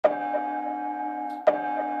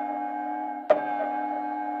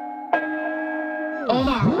So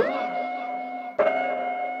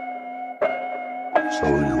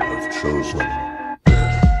you have chosen.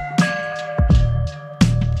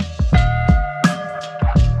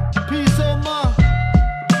 Peace on my,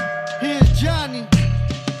 here's Johnny.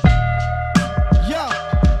 Yo,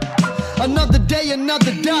 another day,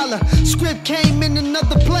 another dollar. Script came in,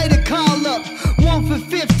 another play to call up. 1 for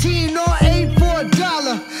 15 or 8 for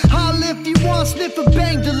 $1. Holla if you want, sniff a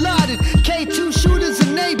bang, delighted. K2 shooters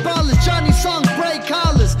and 8 ballers. Johnny songs break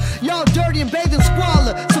collars. Y'all dirty and bathing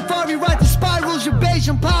squalor. Safari rifle spirals, your beige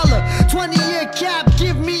Impala. 20-year cap,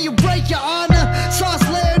 give me a break, your honor. Sauce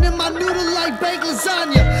layering in my noodle like baked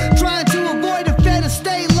lasagna. Trying to avoid a fed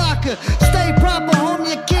estate locker. Stay proper,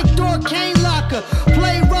 homie, a kick door cane locker.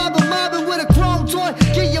 Play robber, mobbing with a chrome toy.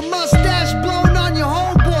 Get your mustache blown on your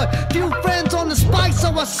homeboy. Few friends on the spike,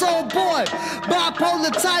 so I sold boy.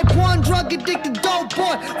 Bipolar type 1, drug addicted dope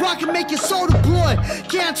boy. Rockin' make your soul deploy.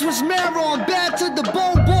 Cancerous marrow, I'm bad to the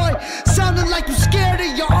bone boy. Sounding like you scared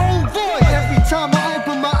of your own voice. Every time I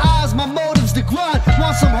open my eyes, my motive's to grind.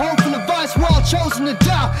 Want some hopeful advice, we're all chosen to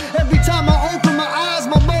die. Every time I open my eyes,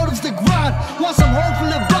 my motive's to grind. Want some hopeful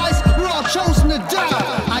advice, we're all chosen to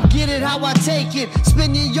die. I get it how I take it.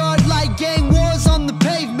 Spin your yard like gang wars on the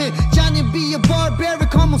pavement. Johnny be a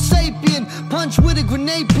barbaric homo sapien. Punch with a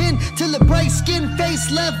grenade pin till it breaks skin.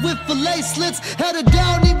 Face left with fillet slits. Headed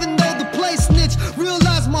down even though the place snitch.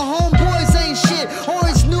 Realize my homeboys ain't shit.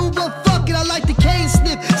 Orange new but fuck it, I like the cane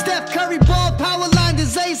snip. Steph Curry ball, power line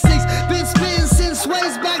is A6. Been spitting since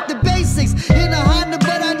ways back to basics. In a Honda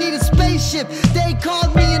but I need a spaceship. They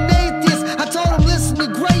called me an atheist. I told them listen to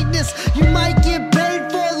greatness. You might get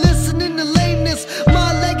paid for listening to lameness.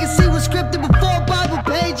 My legacy was scripted before Bible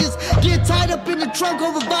pages. Get tied up in the trunk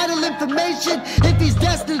over vital information. If he's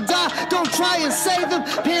destined to die, don't try and save him.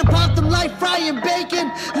 Pan pop them like frying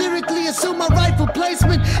bacon. Lyrically assume my rightful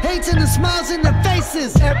placement. Hates and the smiles in their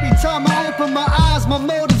faces. Every time I open my eyes, my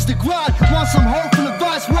motive's to grind. Want some hopeful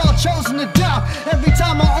advice, we're all chosen to die. Every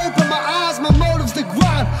time I open my eyes, my motive's to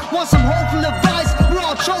grind. Want some hopeful advice, we're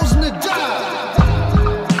all chosen to die.